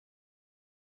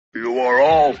You are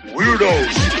all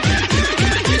weirdos.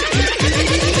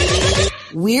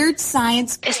 Weird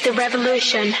science is the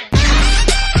revolution.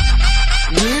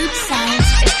 Weird science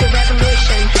is the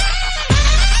revolution.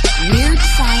 Weird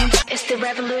science is the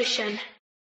revolution.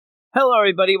 Hello,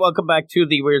 everybody. Welcome back to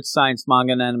the Weird Science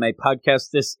Manga and Anime Podcast.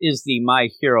 This is the My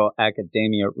Hero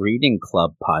Academia Reading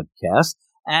Club podcast,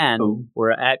 and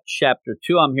we're at Chapter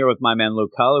 2. I'm here with my man,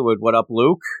 Luke Hollywood. What up,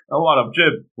 Luke? Oh, what up,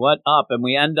 Jim? What up? And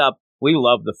we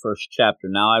love the first chapter.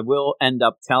 Now, I will end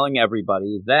up telling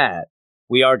everybody that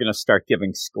we are going to start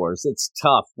giving scores. It's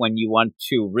tough when you want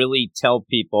to really tell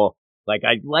people, like,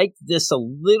 I like this a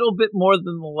little bit more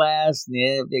than the last,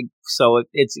 so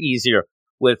it's easier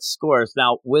with scores.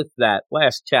 Now, with that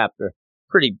last chapter,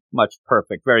 pretty much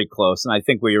perfect, very close. And I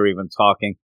think we were even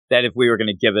talking that if we were going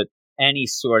to give it any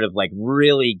sort of, like,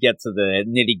 really get to the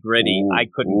nitty gritty, I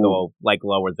couldn't go, like,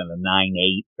 lower than a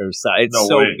 9.8 or so. It's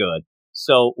good.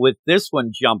 So with this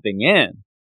one jumping in,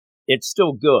 it's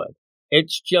still good.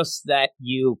 It's just that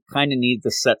you kind of need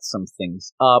to set some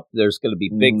things up. There's going to be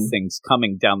big things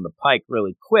coming down the pike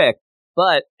really quick.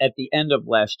 But at the end of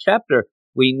last chapter,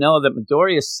 we know that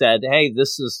Midoriya said, hey,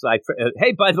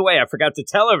 by the way, I forgot to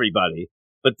tell everybody,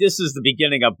 but this is the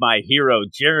beginning of my hero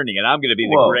journey, and I'm going to be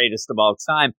the greatest of all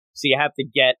time. So you have to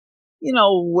get,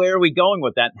 where are we going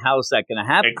with that, and how's that going to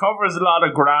happen? It covers a lot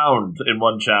of ground in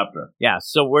one chapter. Yeah,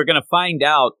 so we're going to find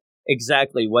out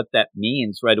exactly what that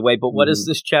means right away. But what is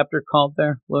this chapter called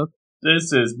there, Luke?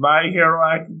 This is My Hero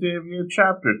Academia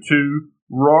Chapter 2,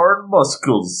 Roaring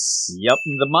Muscles. Yep,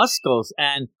 the muscles.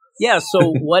 And yeah,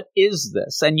 so what is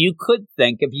this? And you could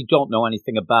think, if you don't know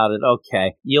anything about it,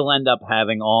 okay, you'll end up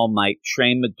having All Might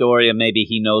train Midoriya. Maybe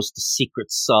he knows the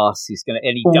secret sauce. And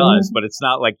he does, but it's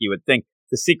not like you would think.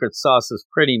 The secret sauce is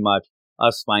pretty much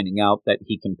us finding out that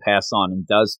he can pass on and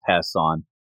does pass on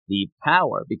the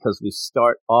power, because we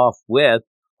start off with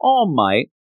All Might,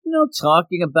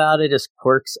 talking about it as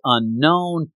quirks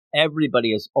unknown.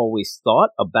 Everybody has always thought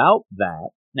about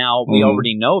that. Now, we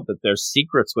already know that there's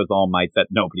secrets with All Might that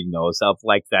nobody knows of,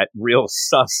 like that real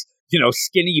sus,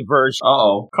 skinny version.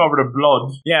 Covered in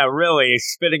blood. Yeah, really,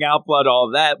 spitting out blood,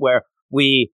 all that, where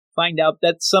we find out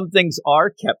that some things are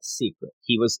kept secret.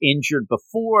 He was injured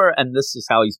before, and this is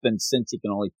how he's been since. He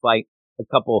can only fight a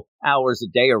couple hours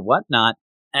a day or whatnot,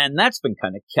 and that's been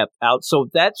kind of kept out. So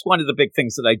that's one of the big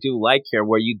things that I do like here,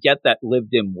 where you get that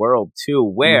lived-in world, too,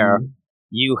 where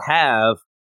you have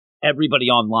everybody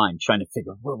online trying to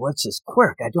figure, well, what's this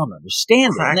quirk? I don't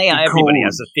understand it. And everybody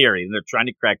has a theory, and they're trying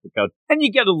to crack the code. And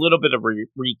you get a little bit of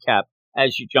a recap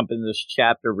as you jump into this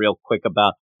chapter real quick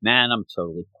about, man, I'm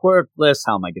totally quirkless.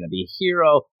 How am I going to be a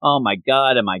hero? Oh, my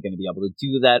God, am I going to be able to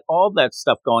do that? All that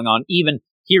stuff going on, even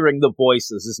hearing the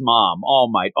voices, his mom, All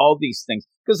Might, all these things.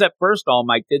 Because at first, All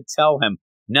Might did tell him,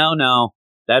 no,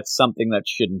 that's something that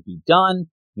shouldn't be done.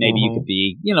 Maybe you could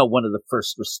be, one of the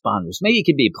first responders. Maybe you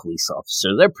could be a police officer.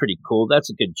 They're pretty cool. That's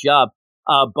a good job.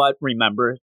 But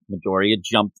remember, Midoriya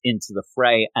jumped into the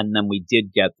fray, and then we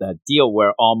did get that deal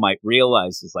where All Might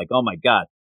realizes, like, oh my God,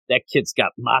 that kid's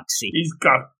got moxie. He's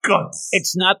got guts.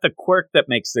 It's not the quirk that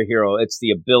makes the hero. It's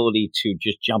the ability to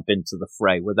just jump into the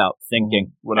fray without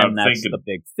thinking. That's the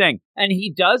big thing. And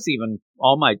he does even,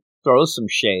 All Might throws some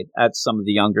shade at some of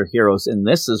the younger heroes in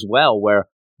this as well, where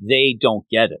they don't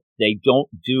get it. They don't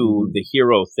do the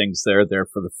hero things. They're there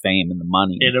for the fame and the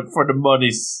money. In it for the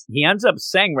monies. He ends up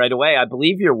saying right away, I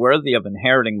believe you're worthy of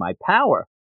inheriting my power.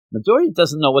 Midoriya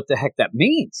doesn't know what the heck that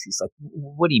means. He's like,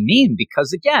 what do you mean?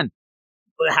 Because again,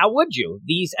 how would you?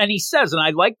 And he says, and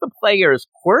I like the players,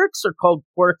 quirks are called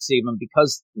quirks even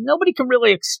because nobody can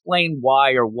really explain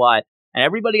why or what. And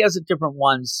everybody has a different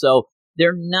one. So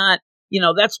they're not,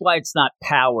 that's why it's not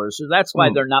powers, or that's why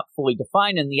they're not fully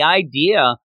defined. And the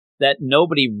idea that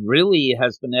nobody really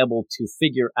has been able to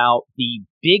figure out the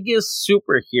biggest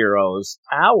superhero's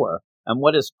power and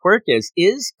what his quirk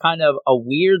is kind of a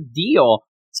weird deal.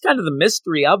 It's kind of the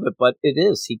mystery of it, but it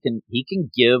is. He can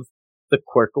give the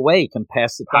quirk away. He can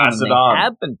pass it down. They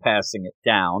have been passing it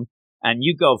down, and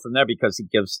you go from there because he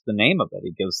gives the name of it.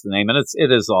 He gives the name, and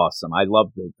it is awesome. I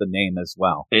love the name as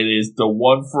well. It is the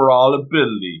one for all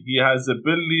ability. He has the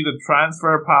ability to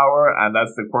transfer power, and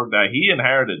that's the quirk that he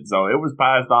inherited. So it was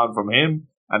passed on from him,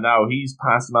 and now he's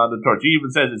passing on the torch. He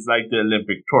even says it's like the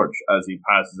Olympic torch as he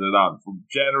passes it on from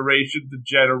generation to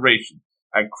generation.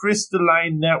 A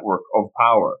crystalline network of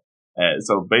power.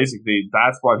 So basically,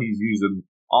 that's what he's using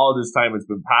all this time. It's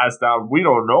been passed down. We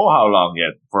don't know how long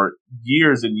yet. For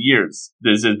years and years,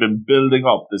 this has been building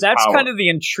up. That's power. Kind of the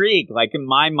intrigue, like in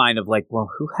my mind, of like, well,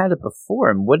 who had it before,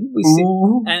 and what did we see?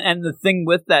 And the thing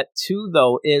with that too,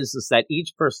 though, is that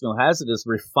each person who has it is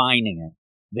refining it.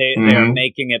 They're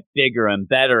making it bigger and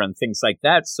better and things like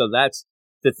that. So that's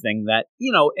the thing that,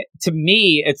 to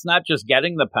me, it's not just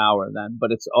getting the power then,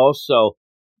 but it's also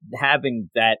having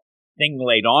that thing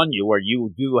laid on you where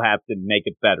you do have to make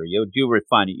it better. You do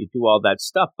refine it. You do all that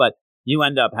stuff, but you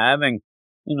end up having,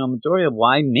 Midoriya,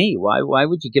 why me? Why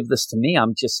would you give this to me?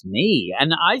 I'm just me.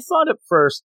 And I thought at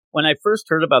first, when I first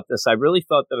heard about this, I really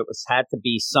thought that it had to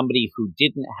be somebody who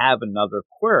didn't have another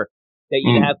quirk, that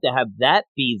you'd have to have that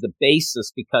be the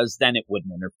basis, because then it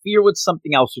wouldn't interfere with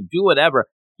something else or do whatever.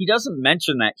 He doesn't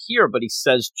mention that here, but he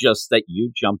says just that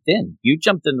you jumped in. You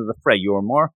jumped into the fray. You were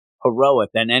more heroic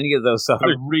than any of those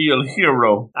other. A real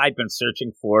hero. I've been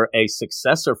searching for a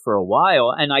successor for a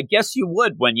while, and I guess you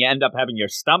would when you end up having your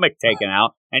stomach taken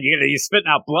out and you're spitting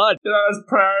out blood. There's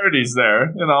priorities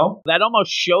there, That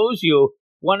almost shows you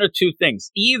one or two things.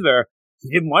 Either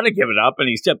he didn't want to give it up, and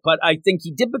he said, but I think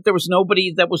he did, but there was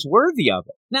nobody that was worthy of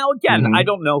it. Now, again, I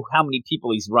don't know how many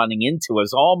people he's running into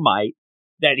as All Might,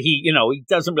 that he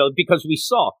doesn't really, because we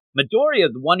saw Midoriya,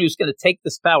 the one who's going to take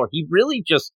this power, he really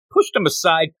just pushed him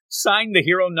aside, signed the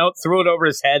hero note, threw it over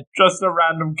his head. Just a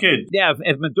random kid. Yeah,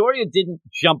 if Midoriya didn't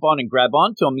jump on and grab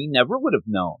onto him, he never would have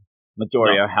known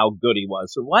Midoriya how good he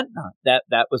was or whatnot.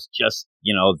 That was just,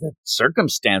 the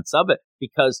circumstance of it,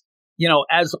 because,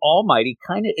 as All Might, he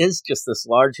kind of is just this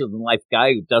larger-than-life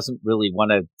guy who doesn't really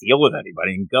want to deal with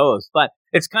anybody and goes. But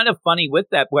it's kind of funny with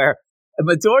that, where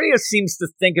Midoriya seems to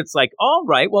think it's like, all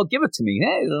right, well, give it to me.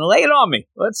 Hey, lay it on me.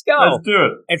 Let's go. Let's do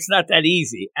it. It's not that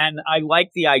easy. And I like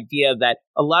the idea that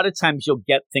a lot of times you'll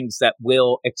get things that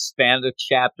will expand a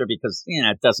chapter because,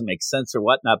 it doesn't make sense or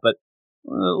whatnot. But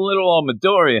little old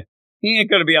Midoriya, he ain't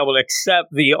going to be able to accept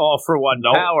the all-for-one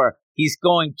power. He's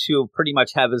going to pretty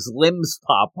much have his limbs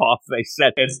pop off, they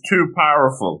said. It's too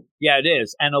powerful. Yeah, it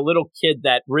is. And a little kid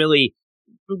that really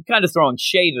kind of throwing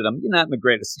shade at him. You're not in the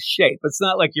greatest of shape. It's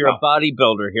not like you're a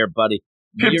bodybuilder here, buddy.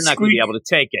 You're not going to be able to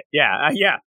take it.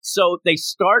 Yeah. So they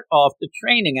start off the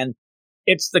training, and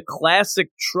it's the classic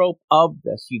trope of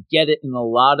this. You get it in a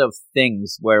lot of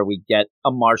things where we get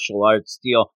a martial arts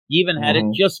deal. You even had it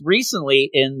just recently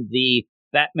in the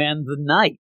Batman the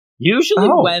Knight. Usually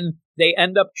when they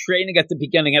end up training at the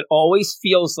beginning, it always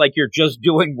feels like you're just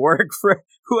doing work for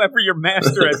whoever your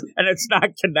master is, and it's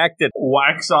not connected.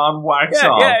 Wax on, wax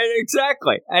off. Yeah,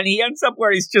 exactly. And he ends up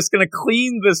where he's just going to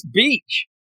clean this beach.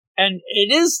 And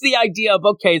it is the idea of,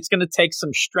 okay, it's going to take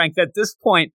some strength. At this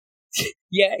point,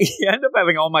 you end up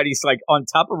having All Might, he's like on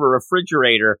top of a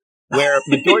refrigerator where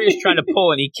Midoriya's trying to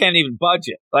pull and he can't even budge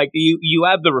it. Like you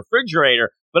have the refrigerator,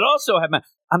 but also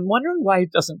I'm wondering why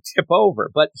it doesn't tip over,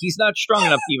 but he's not strong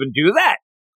enough to even do that.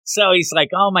 So he's like,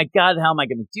 oh my God, how am I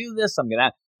going to do this?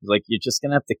 He's like, you're just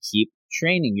going to have to keep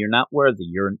training. You're not worthy.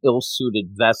 You're an ill-suited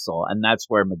vessel. And that's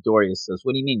where Midoriya says,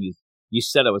 what do you mean? You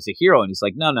said I was a hero. And he's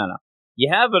like, no. You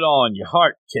have it all in your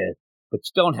heart, kid, but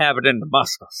you don't have it in the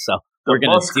muscles. So we're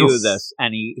going to do this.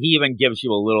 And he even gives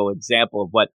you a little example of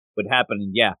what would happen.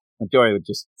 And Midoriya would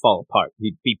just fall apart.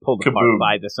 He'd be pulled apart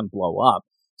by this and blow up.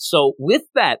 So with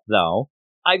that, though,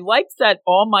 I like that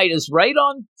All Might is right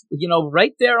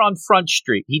there on Front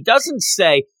Street. He doesn't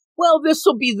say, well, this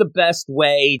will be the best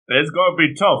way. It's going to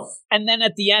be tough. And then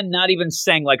at the end, not even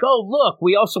saying like, oh, look,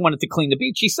 we also wanted to clean the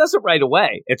beach. He says it right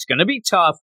away. It's going to be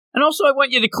tough. And also, I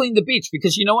want you to clean the beach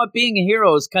because you know what? Being a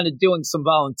hero is kind of doing some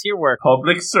volunteer work.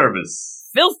 Public service.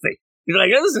 Filthy. You're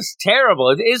like, this is terrible.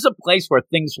 It is a place where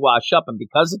things wash up. And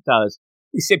because it does,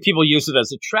 they say people use it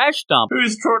as a trash dump.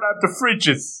 Who's throwing out the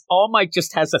fridges? All Might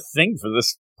just has a thing for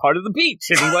this part of the beach,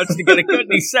 and he wants to get it good. And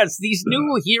he says, these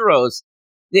new heroes,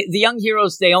 the young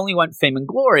heroes, they only want fame and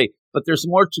glory, but there's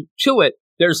more to it.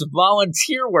 There's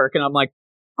volunteer work. And I'm like,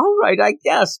 all right, I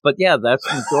guess. But yeah, that's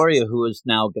Midoriya who is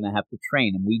now going to have to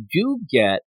train. And we do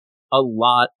get a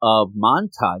lot of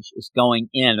montages going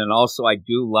in. And also, I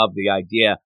do love the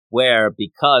idea where,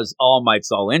 because All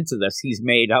Might's all into this, he's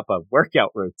made up a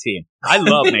workout routine. I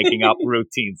love making up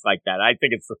routines like that. I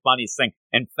think it's the funniest thing.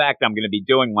 In fact, I'm going to be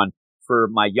doing one for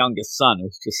my youngest son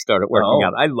who's just started working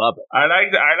out. I love it. I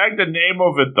like the name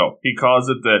of it, though. He calls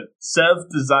it the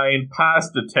Self-Designed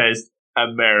Pasta Test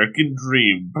American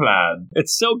Dream Plan.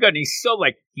 It's so good. He's so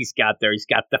he's got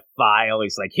the file.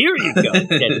 He's like, here you go,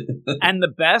 kid. And the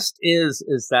best is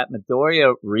that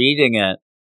Midoriya reading it,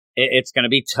 it's going to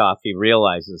be tough. He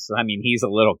realizes. I mean, he's a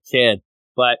little kid,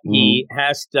 but he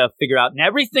has to figure out, and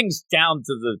everything's down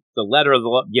to the letter of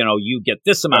the, you get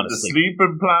this amount of sleep. The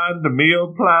sleeping plan, the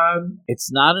meal plan.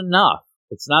 It's not enough.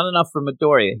 It's not enough for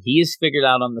Midoriya. He is figured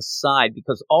out on the side,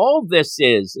 because all this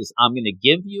is I'm going to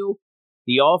give you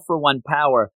the all-for-one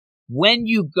power when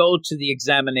you go to the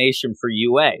examination for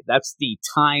UA. That's the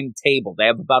timetable. They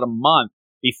have about a month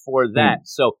before that.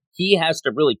 So he has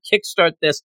to really kickstart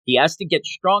this. He has to get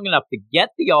strong enough to get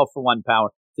the All for One power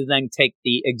to then take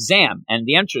the exam and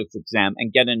the entrance exam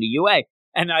and get into UA.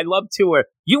 And I love to her,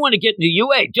 you want to get into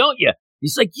UA, don't you?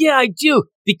 He's like, yeah, I do,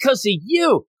 because of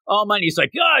you. Oh, man, he's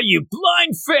like, oh, you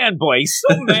blind fanboy. He's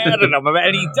so mad at him.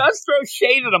 And he does throw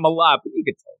shade at him a lot, but you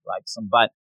could tell he likes him.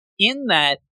 But in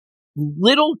that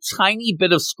little tiny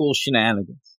bit of school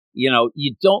shenanigans,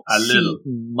 you don't see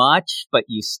much, but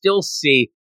you still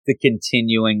see the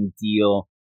continuing deal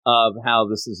of how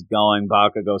this is going.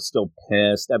 Bakugo's still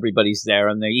pissed. Everybody's there,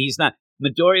 and he's not.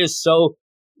 Midoriya is so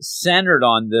centered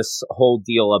on this whole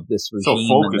deal of this regime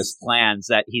and this plans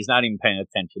that he's not even paying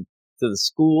attention to the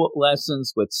school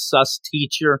lessons with sus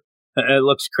teacher. It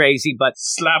looks crazy, but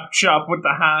slap chop with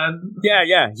the hand.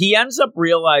 Yeah. He ends up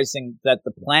realizing that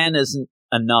the plan isn't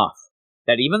enough.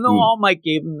 That even though All Might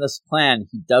gave him this plan,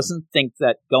 he doesn't think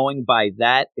that going by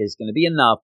that is going to be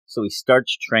enough. So he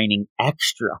starts training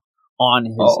extra on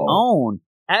his own.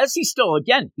 As he still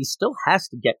has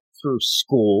to get through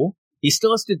school. He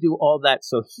still has to do all that.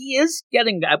 So he is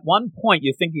getting, at one point,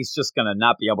 you think he's just going to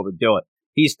not be able to do it.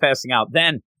 He's passing out.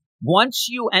 Then, once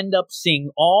you end up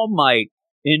seeing All Might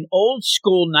in old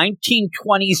school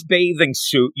 1920s bathing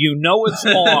suit, you know it's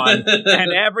on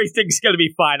and everything's going to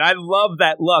be fine. I love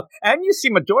that look. And you see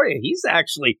Midoriya, he's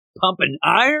actually pumping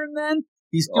iron then.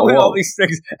 He's doing all these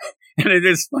things. And it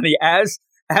is funny, as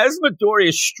Midoriya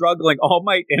is struggling, All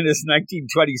Might in his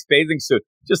 1920s bathing suit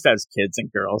just has kids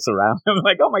and girls around. I'm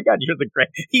like, oh my God, you're the great.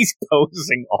 He's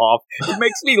posing off. It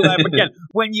makes me laugh again.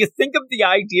 When you think of the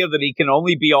idea that he can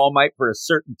only be All Might for a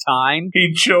certain time.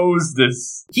 He chose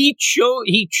this. He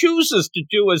chooses to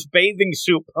do his bathing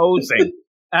suit posing.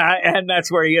 And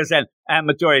that's where he is. And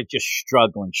Midoriya just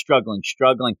struggling.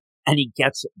 And he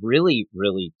gets really,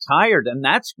 really tired. And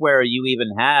that's where you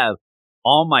even have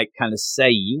All Might kind of say,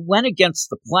 you went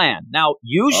against the plan. Now,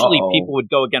 usually people would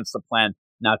go against the plan,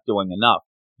 not doing enough.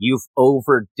 You've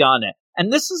overdone it.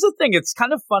 And this is the thing. It's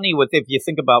kind of funny if you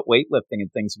think about weightlifting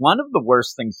and things, one of the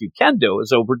worst things you can do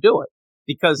is overdo it,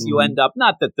 because you end up,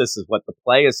 not that this is what the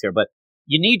play is here, but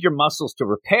you need your muscles to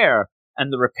repair,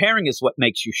 and the repairing is what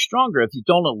makes you stronger. If you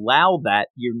don't allow that,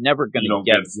 you're never going to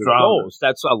get your goals.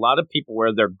 That's a lot of people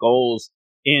where their goals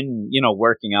in,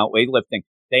 working out, weightlifting,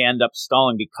 they end up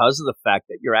stalling because of the fact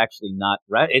that you're actually not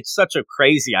it's such a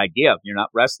crazy idea if you're not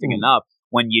resting enough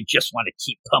when you just want to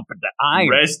keep pumping the iron.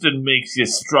 Resting makes you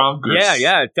stronger.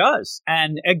 Yeah, it does.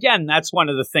 And again, that's one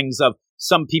of the things of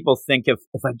some people think if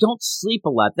I don't sleep a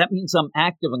lot, that means I'm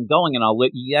active and going,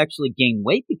 and you actually gain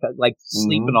weight, because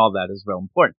sleep and all that is real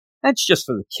important. That's just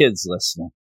for the kids listening.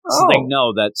 So they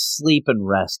know that sleep and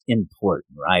rest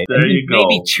important, right? There you go.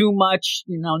 Maybe too much,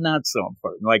 not so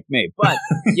important, like me. But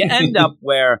you end up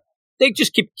where they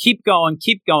just keep going.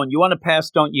 You want to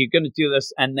pass, don't you? You're going to do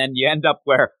this. And then you end up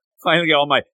where finally,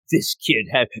 this kid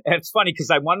it's funny because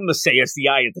I want him to say he has the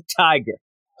eye of the tiger,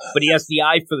 but he has the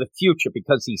eye for the future,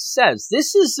 because he says,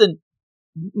 this isn't,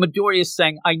 Midoriya is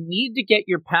saying, I need to get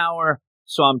your power,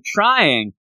 so I'm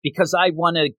trying, because I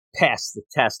want to pass the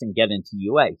test and get into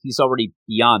UA. He's already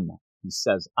beyond that. He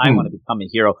says, I want to become a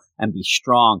hero and be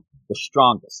strong, the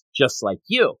strongest, just like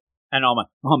you. And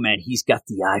oh man, he's got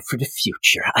the eye for the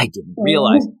future. I didn't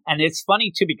realize. And it's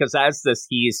funny too, because as this,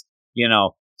 he's,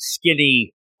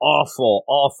 skinny,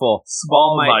 awful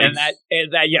Small Might. And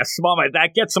Small Might,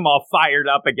 that gets him all fired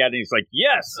up again. And he's like,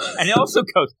 yes. And he also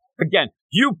goes, again,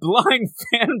 you blind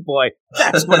fanboy.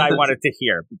 That's what I wanted to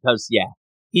hear, because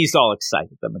he's all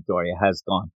excited that Midoriya has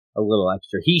gone a little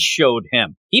extra. He showed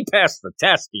him. He passed the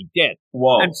test. He did.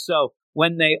 Whoa. And so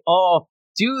when they all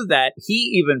do that,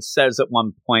 he even says at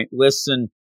one point,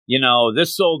 listen,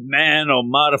 this old man will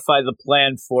modify the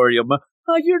plan for you.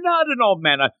 You're not an old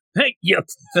man. Hey,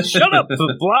 shut up,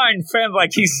 the blind fan.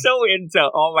 Like, he's so into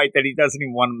All Might that he doesn't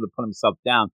even want him to put himself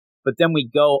down. But then we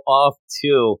go off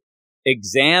to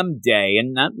exam day,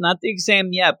 and not the exam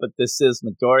yet, but this is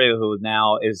Midoriya, who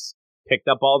now is picked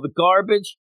up all the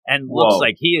garbage and looks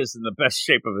like he is in the best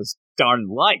shape of his darn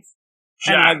life.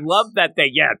 Jacked. And I love that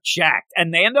jacked.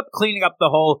 And they end up cleaning up the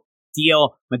whole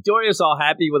deal. Midoriya's all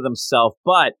happy with himself,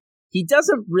 but he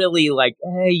doesn't really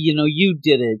hey, you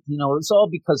did it. It's all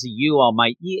because of you, All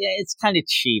Might. Yeah, it's kind of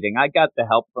cheating. I got the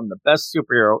help from the best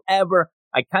superhero ever.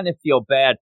 I kind of feel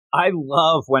bad. I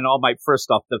love when All Might, first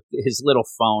off, his little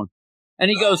phone. And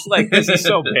he goes this is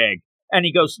so big. And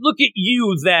he goes, look at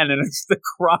you then. And it's the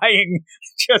crying,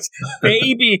 just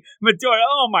baby Midoriya.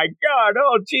 Oh my God.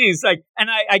 Oh geez. And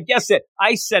I guess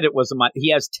I said it was a month.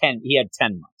 He had 10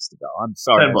 months to go. I'm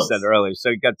sorry. I said earlier.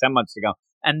 So he got 10 months to go.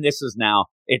 And this is now,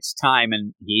 it's time,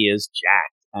 and he is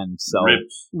jacked. And so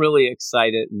really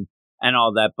excited and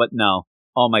all that. But no,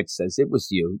 All Might says, it was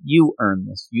you. You earned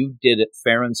this. You did it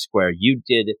fair and square. You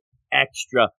did it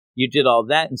extra. You did all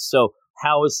that. And so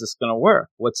how is this going to work?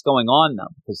 What's going on now?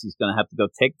 Because he's going to have to go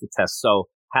take the test. So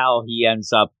how he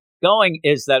ends up going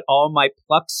is that All Might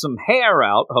plucks some hair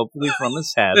out, hopefully from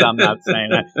his head. I'm not saying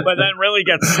that. But then really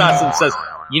gets sus and says,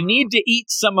 you need to eat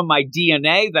some of my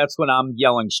DNA. That's when I'm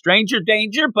yelling stranger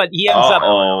danger. But he ends up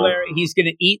where he's going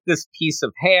to eat this piece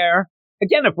of hair.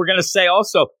 Again, if we're going to say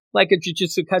also, like a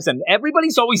Jujutsu Kaisen,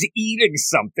 everybody's always eating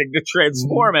something to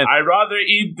transform it. I'd rather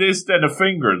eat this than a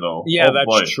finger, though. Yeah,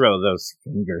 that's true. Those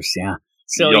fingers, yeah.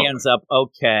 So he ends up,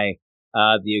 okay,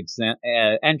 the exam,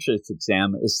 entrance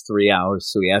exam is 3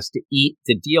 hours, so he has to eat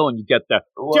the deal, and you get the,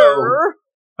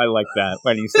 I like that,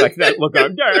 when he's like that look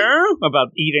about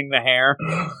eating the hair.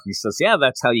 He says, yeah,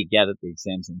 that's how you get it. The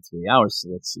exam's in 3 hours, so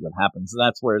let's see what happens. And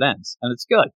that's where it ends. And it's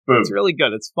good. Boom. It's really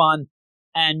good. It's fun.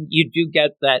 And you do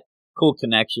get that cool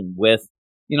connection with,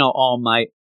 All Might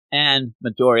and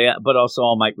Midoriya, but also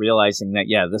All Might realizing that,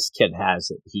 yeah, this kid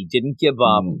has it. He didn't give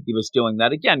up. He was doing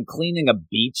that. Again, cleaning a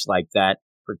beach like that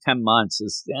for 10 months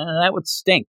that would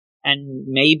stink. And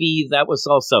maybe that was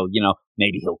also,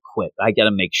 maybe he'll quit. I got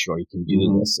to make sure he can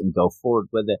do this and go forward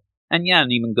with it. And yeah,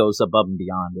 and even goes above and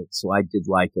beyond it. So I did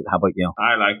like it. How about you?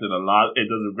 I liked it a lot.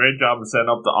 It does a great job of setting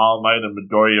up the All Might and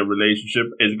Midoriya relationship.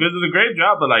 It does a great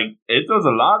job, but it does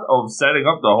a lot of setting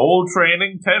up the whole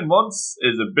training. 10 months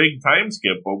is a big time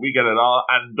skip, but we get it all,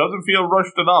 and doesn't feel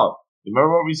rushed at all.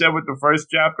 Remember what we said with the first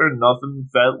chapter?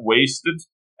 Nothing felt wasted.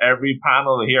 Every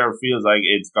panel here feels like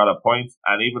it's got a point,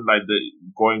 and even the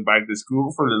going back to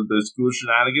school for a little bit of school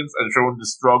shenanigans and showing the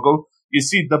struggle. You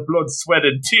see the blood, sweat,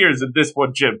 and tears in this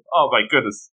one, Jim. Oh, my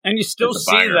goodness. And you still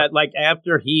see that,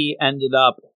 after he ended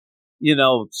up,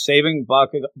 saving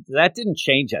Bakugo, that didn't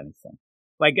change anything.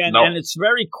 And it's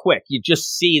very quick. You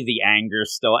just see the anger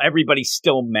still. Everybody's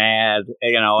still mad,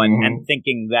 and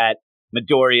thinking that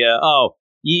Midoriya,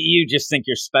 you just think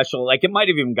you're special. It might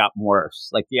have even gotten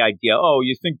worse. The idea,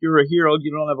 you think you're a hero,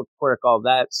 you don't have a quirk, all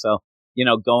that. So,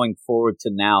 going forward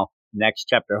to now, next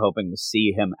chapter, hoping to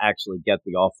see him actually get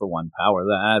the all-for-one power.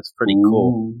 That's pretty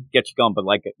cool. Get you going, but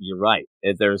you're right.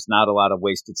 There's not a lot of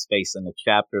wasted space in the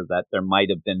chapter that there might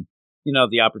have been,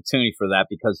 the opportunity for that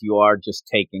because you are just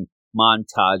taking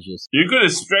montages. You could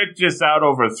have stretched this out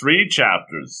over 3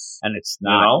 chapters. And it's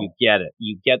not. You get it.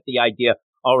 You get the idea.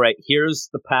 All right, here's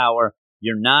the power.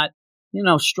 You're not,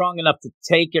 strong enough to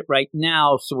take it right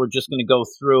now, so we're just going to go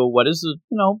through what is a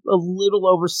little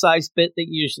oversized bit that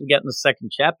you usually get in the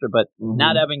second chapter, but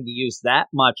not having to use that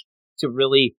much to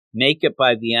really make it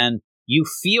by the end. You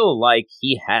feel like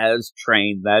he has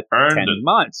trained that 10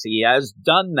 months. He has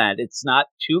done that. It's not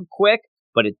too quick,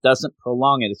 but it doesn't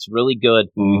prolong it. It's really good.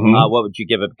 What would you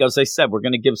give it? Because I said we're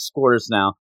going to give scores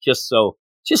now, just so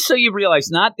you realize.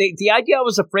 Not the idea. I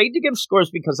was afraid to give scores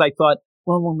because I thought,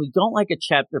 well, when we don't like a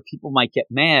chapter, people might get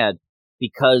mad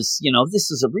because, this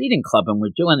is a reading club and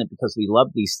we're doing it because we love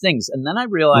these things. And then I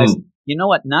realized, you know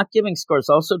what? Not giving scores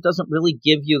also doesn't really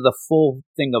give you the full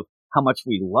thing of how much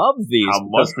we love these. How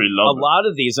much we love a lot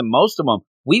of these, and most of them,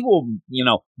 we will,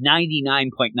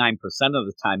 99.9% of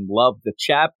the time love the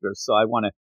chapters. So I want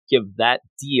to give that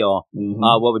deal.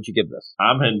 What would you give this?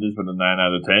 I'm hitting this with a 9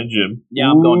 out of 10, Jim.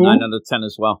 Yeah, I'm going 9 out of 10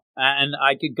 as well. And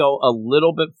I could go a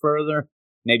little bit further.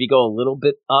 Maybe go a little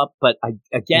bit up, but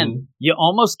you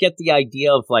almost get the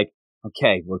idea of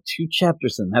okay, we're 2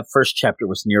 chapters in. That first chapter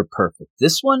was near perfect.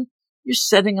 This one, you're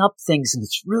setting up things and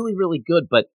it's really, really good,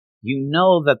 but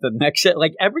that the next,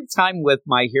 every time with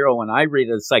My Hero when I read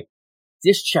it, it's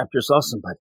this chapter's awesome,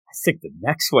 but I think the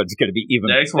next one's going to be even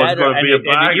better. One's going to be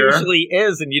a bagger. It usually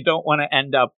is, and you don't want to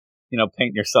end up,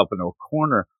 painting yourself into a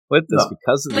corner with this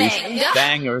because of these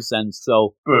bangers. And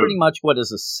so pretty much what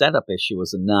is a setup issue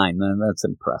is a 9. And that's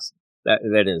impressive.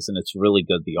 That is. And it's really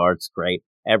good. The art's great.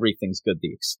 Everything's good.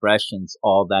 The expressions,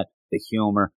 all that, the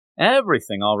humor,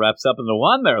 everything all wraps up into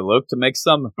one there, Luke, to make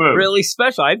some really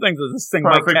special. I think that this thing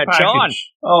might catch on.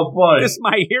 Oh boy. This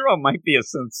My Hero might be a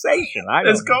sensation.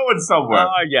 It's going somewhere.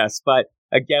 Oh, yes. But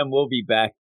again, we'll be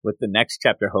back with the next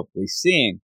chapter, hopefully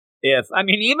seeing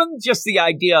even just the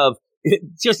idea of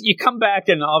you come back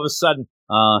and all of a sudden,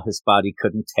 his body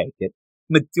couldn't take it.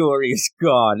 Midoriya's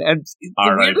gone. And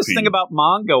the weirdest thing about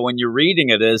manga when you're reading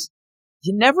it is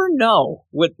you never know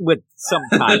with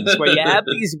sometimes where you have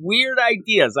these weird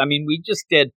ideas. We just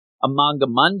did a Manga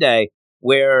Monday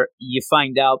where you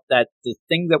find out that the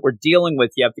thing that we're dealing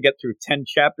with, you have to get through 10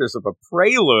 chapters of a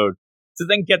prelude to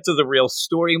then get to the real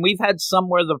story. And we've had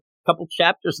somewhere the couple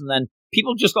chapters and then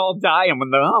people just all die. And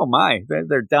when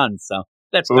they're done. So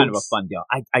that's kind of a fun deal.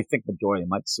 I think Midoriya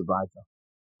might survive though.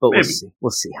 But we'll see.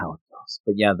 We'll see how it goes.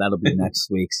 But yeah, that'll be next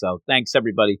week. So thanks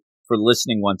everybody for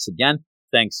listening once again.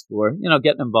 Thanks for,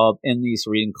 getting involved in these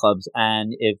reading clubs.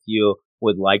 And if you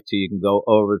would like to, you can go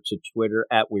over to Twitter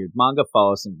at Weird Manga,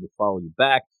 follow us and we'll follow you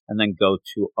back, and then go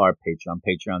to our Patreon,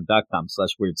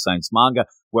 patreon.com/Weird Science Manga,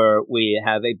 where we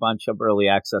have a bunch of early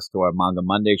access to our Manga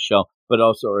Monday show, but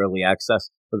also early access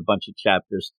with a bunch of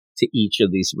chapters to each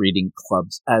of these reading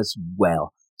clubs as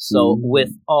well. So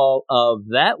with all of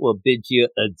that, we'll bid you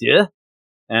adieu,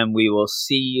 and we will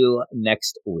see you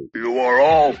next week. You are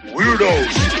all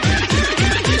weirdos.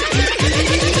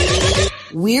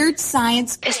 Weird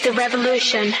science It's the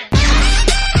revolution.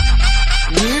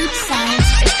 Weird science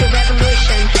It's the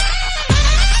revolution.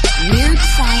 Weird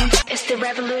science It's the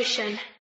revolution.